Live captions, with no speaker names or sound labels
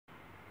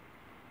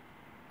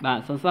បាទ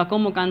សូមស្វាគម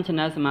ន៍មកកាន់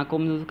Channel សមាគ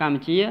មកម្ពុ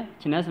ជា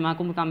Channel សមា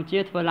គមកម្ពុជា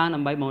ធ្វើឡើងដើ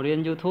ម្បីបង្រៀន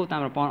YouTube តា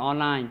មប្រព័ន្ធអន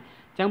ឡាញ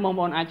អញ្ចឹងបង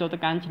ប្អូនអាចចូលទៅ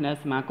កាន់ Channel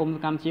សមាគម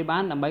កម្ពុជាបា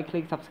នដើម្បី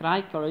click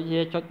subscribe ក៏ដូចជា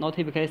ចុច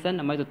notification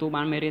ដើម្បីទទួល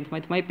បានមេរៀនថ្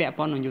មីៗពាក់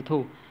ព័ន្ធនឹង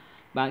YouTube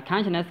បាទខា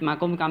ង Channel សមា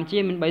គមកម្ពុជា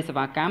មាន3សេ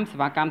វាកម្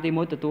មទី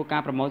1ទទួលកា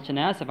រ promote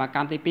channel សេវាក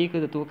ម្មទី2គឺ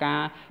ទទួលការ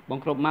ប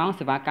ង្គ្រប់ម៉ោង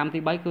សេវាកម្មទី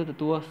3គឺទ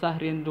ទួលសិស្ស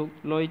រៀន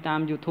លុយតាម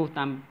YouTube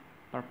តាម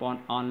ប្រព័ន្ធ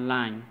អន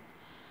ឡាញ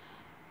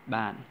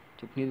បាទ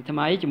ជួបគ្នាថ្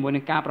មីជាមួយនឹ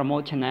ងការ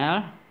promote channel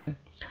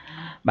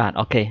បាទ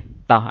អូខេ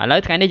តោះឥឡូវ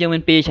ថ្ងៃនេះយើងមា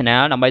ន2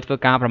 channel ដើម្បីធ្វើ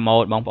ការ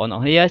promote បងប្អូនអ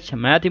រគ្នា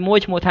channel ទី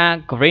1ឈ្មោះថា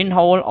Green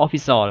Hole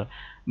Official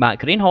បាទ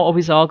Green Hole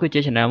Official គឺជា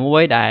channel មួ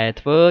យដែល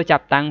ធ្វើចា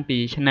ប់តាំងពី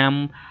ឆ្នាំ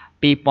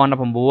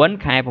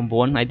2019ខែ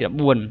9ថ្ងៃទី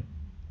14អ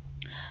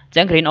ញ្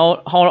ចឹង Green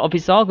Hole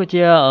Official គឺ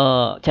ជា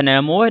channel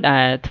មួយដែ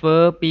លធ្វើ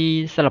ពី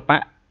សិល្បៈ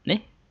នេះ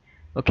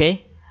អូខេ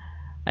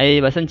ហើយ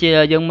បើសិនជា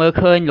យើងមើល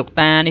ឃើញលោក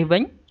តានេះវិ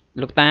ញ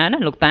លោក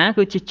តា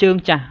គឺជាជើង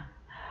ចាស់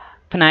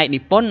ផ្នែកនិ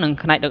ពន្ធនិង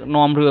ផ្នែកដឹក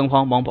នាំរឿងផ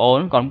ងបងប្អូន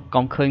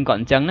ក៏ឃើញគាត់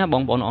អញ្ចឹងណាប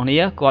ងប្អូនអរគ្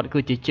នាគាត់គឺ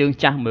ជាជើង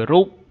ចាស់មួយ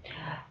រូប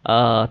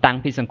តាំង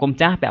ពីសង្គម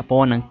ចាស់ពាក់ព័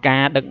ន្ធនឹងកា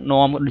រដឹក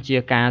នាំដូចជា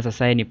ការសរ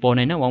សេរនិពន្ធ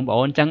ឯណាបងប្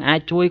អូនអញ្ចឹងអាច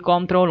ជួយគ្រ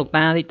ប់គ្រងលោក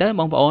តាតិចទៅ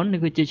បងប្អូននេះ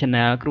គឺជា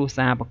channel គ្រួ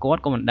សារប្រកួត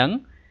ក៏មិនដឹង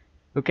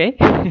អូខេ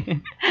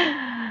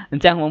អ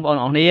ញ្ចឹងបងប្អូន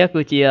អរគ្នា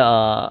គឺជា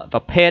ប្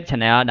រភេទ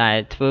channel ដែល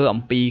ធ្វើអំ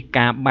ពី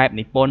ការបែប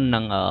និពន្ធនិ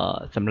ង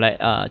សម្លេង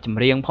ចម្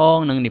រៀងផង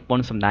និងនិព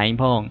ន្ធសម្ដែង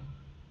ផង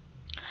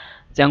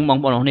ចឹងបង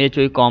ប្អូនគ្នា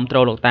ជួយគ្រប់គ្រ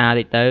ងលោកតា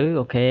តិចទៅ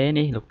អូខេ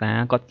នេះលោកតា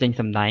គាត់ចេញ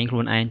សម្ដែងខ្លួ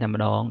នឯងតែ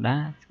ម្ដងដែ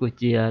រគឺ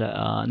ជា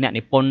អ្នក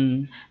និពន្ធ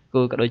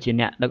គឺក៏ដូចជា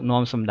អ្នកដឹក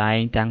នាំសម្ដែង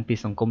តាំងពី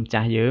សង្គម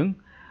ចាស់យើង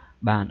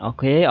បាទអូ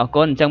ខេអរ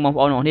គុណអញ្ចឹងបង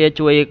ប្អូនគ្នា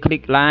ជួយ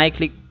click like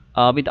click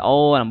វីដេអូ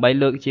ដើម្បី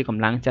លើកជាក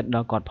ម្លាំងចិត្តដ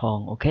ល់គាត់ផង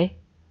អូខេ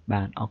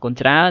បាទអរគុណ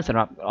ច្រើនសម្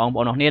រាប់បងប្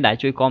អូនគ្នាដែល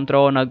ជួយគ្រប់គ្រ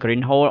ងនៅ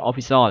Green Hole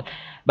Official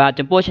បាទ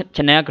ចំពោះ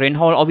channel Green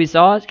Hole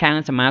Official ខាង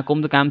សមាគម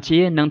កម្ពុជា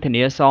នឹងធា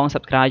នាសង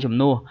subscribe ជំ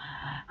នួស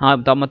ហើយ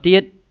បន្តមកទៀ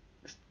ត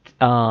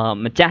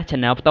ម្ចាស់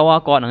channel ផ្ទា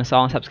ល់គាត់នឹងស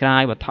ង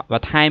subscribe ប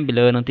ន្ថែមពី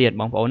លើនឹងទៀត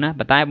បងប្អូនណា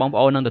ប៉ុន្តែបងប្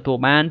អូននឹងទទួល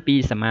បានពី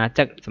សមា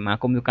ជិកសមា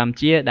គមកម្ពុ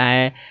ជាដែល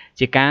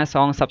ជាការស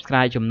ង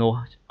subscribe ជំនួស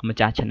ម្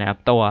ចាស់ channel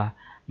ផ្ទាល់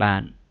បា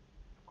ទ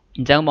អ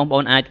ញ្ចឹងបងប្អូ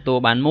នអាចទទួល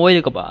បាន1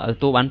ឬក៏ទ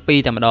ទួលបាន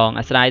2តែម្ដង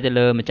អាស្រ័យទៅ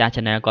លើម្ចាស់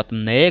channel គាត់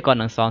ទំនេរគាត់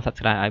នឹងសង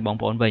subscribe ឲ្យបង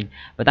ប្អូនវិញ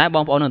ប៉ុន្តែប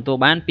ងប្អូននឹងទទួល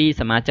បានពី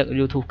សមាជិក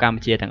YouTube កម្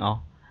ពុជាទាំងអស់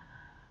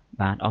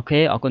បាទអូខេ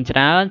អរគុណច្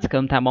រើនសង្ឃឹ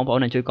មថាបងប្អូន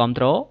នឹងជួយគ្រប់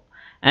គ្រង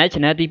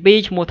channel ទី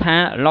2ឈ្មោះថា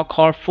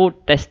local food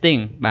testing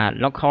បាទ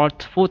local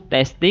food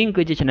testing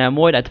គឺជា channel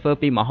មួយដែលធ្វើ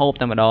ពីម្ហូប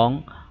តែម្ដង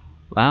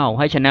វ៉ាវ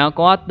ហើយ channel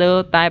គាត់ទៅ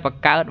តែប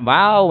ង្កើត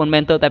វ៉ាវមិនមែ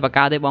នទៅតែបង្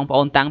កើតទេបងប្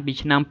អូនតាំងពី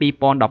ឆ្នាំ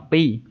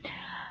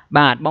2012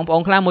បាទបងប្អូ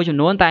នខ្លះមួយចំ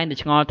នួនតែងតែ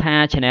ឆ្ងល់ថា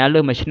channel លើ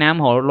មួយឆ្នាំ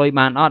រកលុយ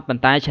បានអត់ប៉ុ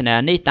ន្តែ channel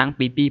នេះតាំង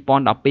ពី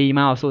2012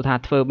មកសួរថា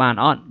ធ្វើបាន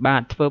អត់បា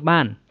ទធ្វើ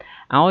បាន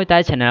ឲ្យតែ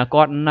channel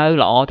គាត់នៅ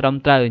ល្អត្រឹម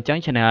ត្រូវអញ្ចឹង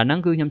channel ហ្នឹង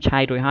គឺខ្ញុំឆែ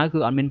ករួចហើយគឺ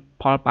អត់មាន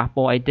ផលប៉ះ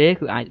ពាល់អីទេ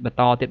គឺអាចបន្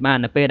តទៀតបាន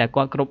នៅពេលដែល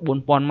គាត់គ្រប់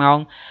 4000 ម៉ោង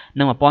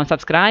និង 1000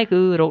 subscribe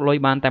គឺរកលុយ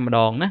បានតែម្ដ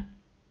ងណា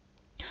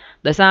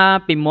ដោយសារ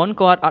ពីមុន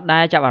គាត់អត់ដែ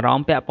លចាប់អារម្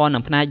មណ៍ពាក់ព័ន្ធនឹ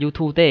ងផ្នែក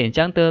YouTube ទេអញ្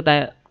ចឹងទើប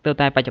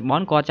តែបច្ចុប្ប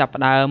ន្នគាត់ចាប់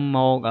ផ្ដើមម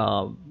ក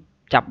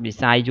ចាប់វិ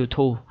ស័យ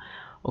YouTube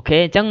អូខេ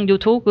អញ្ចឹង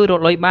YouTube គឺរ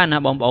កលុយបានណា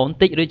បងប្អូន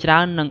តិចឬច្រើ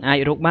ននឹងអាច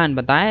រកបាន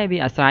ប៉ុន្តែវា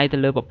អាស្រ័យទៅ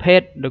លើប្រភេ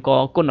ទឬក៏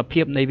គុណ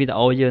ភាពនៃវីដេ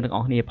អូយើងទាំងអ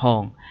ស់គ្នាផ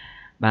ង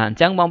បាទអញ្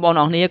ចឹងបងប្អូន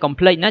អរគ្នាកុំ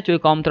ភ្លេចណាជួយ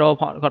គ្រប់គ្រង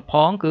គាត់ផ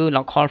ងគឺ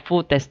local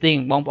food testing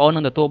បងប្អូននឹ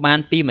ងទទួលបាន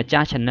ពីម្ចា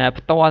ស់ channel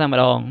ផ្ទាល់តែម្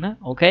ដងណា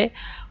អូខេ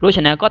ព្រោះ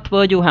channel គាត់ធ្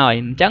វើយូរហើយ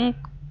អញ្ចឹង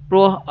ព្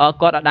រោះ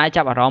គាត់អត់ដែរ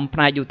ចាប់អារម្មណ៍ផ្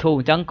នែក YouTube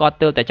អញ្ចឹងគាត់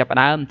ទើបតែចាប់ផ្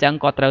ដើមអញ្ចឹង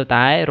គាត់ត្រូវ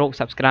តែរក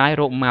subscribe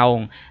រកម៉ោង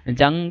អញ្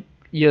ចឹង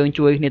យើង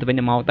ជួយគ្នាទៅវិញ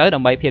ទៅមកទៅដើ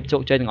ម្បីភាពជោ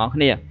គជ័យទាំងអស់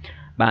គ្នា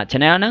បាទ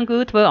channel ហ្នឹងគឺ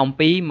ធ្វើអំ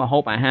ពីម្ហូ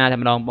បអាហារតែ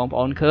ម្ដងបងប្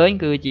អូនឃើញ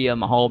គឺជា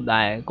ម្ហូប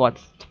ដែលគាត់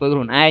ធ្វើខ្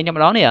លួនឯងតែ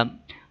ម្ដងនេះ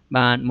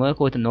បាទមើល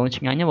គួរតំណង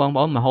ឆ្ងាញ់ណាបងប្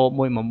អូនម្ហូប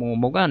មួយ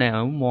មុខណា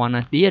មាន់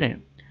ណាទៀត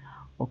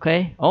អូខេ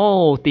អូ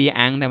ទា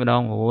អាំងតែម្ដ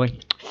ងអូយ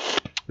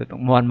ទៅទឹក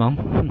មាន់ហ្មង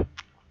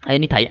ហើយ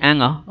នេះត្រីអាំង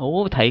អូ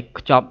ត្រី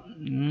ខ្ចប់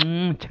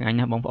ឆ្ងាញ់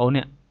ណាបងប្អូន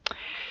នេះ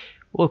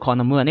អូគ្រាន់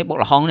តែមើលអានេះបុក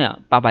ល្ហុងនេះ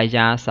ប៉ាប៉ា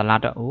យ៉ាសាឡា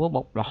ត់អូ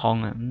បុកល្ហុង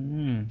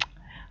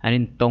ហើយ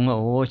នេះតុង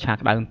អូឆា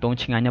ក្តៅតុង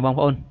ឆ្ងាញ់ណាបង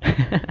ប្អូន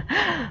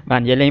បា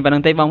ទនិយាយលេងប៉ុណ្្នឹ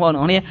ងទេបងប្អូន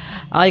អរគ្នា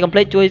ហើយកុំភ្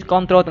លេចជួយគ្រ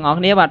ប់គ្រងទាំងអស់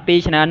គ្នាបាទពី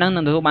channel ហ្នឹងនឹ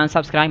ងទទួលបាន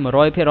subscribe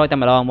 100% តែ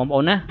ម្ដងបងប្អូ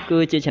នណាគឺ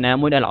ជា channel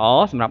មួយដែលល្អ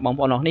សម្រាប់បង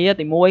ប្អូនអរគ្នា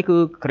ទី1គឺ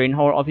Green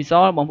Hole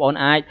Official បងប្អូន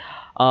អាច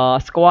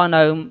ស្គាល់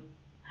នៅ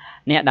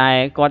អ្នកដែល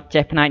គាត់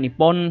ចេះផ្នែកនិ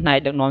ពន្ធផ្នែក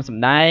ដឹកនាំស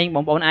ម្ដែងប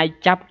ងប្អូនអាច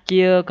ចាប់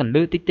ជាកន្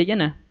លឹះតិចតិច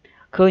ណា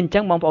ឃើញអញ្ចឹ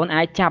ងបងប្អូន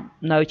អាចចាប់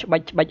នៅច្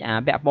បិចអា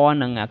ពាក់ព័ន្ធ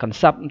នឹង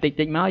concept បន្តិ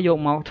ចមកយក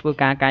មកធ្វើ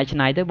ការកែច្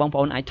នៃទៅបងប្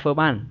អូនអាចធ្វើ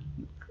បាន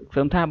ព្រ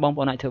មថាបងប្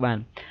អូនអាចធ្វើបាន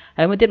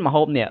ហើយមួយទៀតម្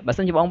ហូបនេះបើ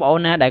សិនជាបងប្អូន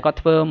ណាដែលគាត់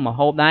ធ្វើម្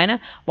ហូបដែរណា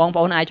បងប្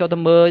អូនអាចចូលទៅ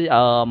មើល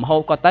ម្ហូ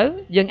បគាត់ទៅ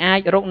យើងអាច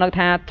រកនៅ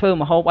ថាធ្វើ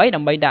ម្ហូបអីដើ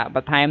ម្បីដាក់ប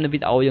ន្ថែមនៅវី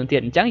ដេអូយើងទៀត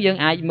អញ្ចឹងយើង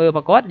អាចមើល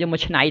ប្រកបយើងមក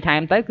ឆ្នៃថែ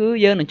មទៅគឺ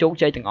យើងនឹងជោគ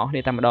ជ័យទាំងអស់គ្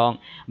នាតែម្ដង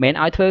មិនមែ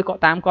នឲ្យធ្វើ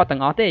តាមគាត់ទាំ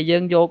ងអស់ទេយើ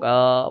ងយក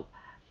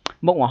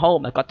មុខម្ហូប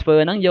ដែលគាត់ធ្វើ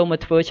ហ្នឹងយកមក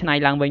ធ្វើឆ្នៃ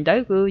ឡើងវិញទៅ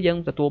គឺយើង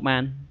ទទួលបា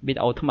នវីដេ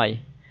អូថ្មី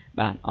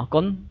បាទអរ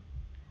គុណ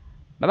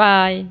បាយ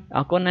បាយអ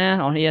រគុណណាបង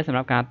ប្អូនសម្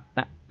រាប់ការ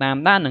តាម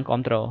ដាននិង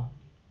គាំទ្រ